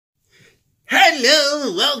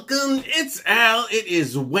Hello, welcome, it's Al. It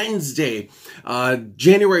is Wednesday,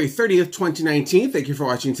 January 30th, 2019. Thank you for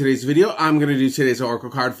watching today's video. I'm going to do today's Oracle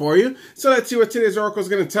card for you. So let's see what today's Oracle is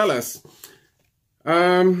going to tell us.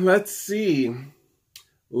 Let's see.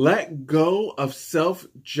 Let go of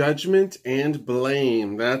self-judgment and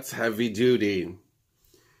blame. That's heavy duty.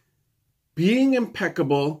 Being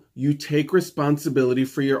impeccable, you take responsibility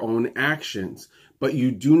for your own actions, but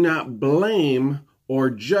you do not blame or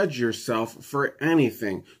judge yourself for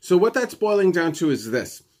anything. So what that's boiling down to is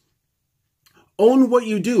this. Own what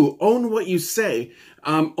you do. Own what you say.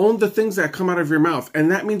 Own the things that come out of your mouth. And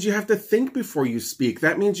that means you have to think before you speak.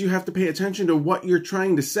 That means you have to pay attention to what you're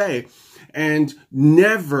trying to say and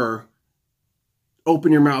never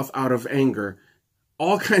open your mouth out of anger.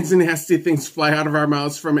 All kinds of nasty things fly out of our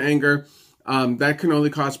mouths from anger. That can only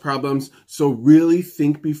cause problems. So really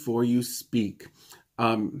think before you speak.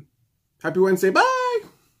 Happy Wednesday. Bye.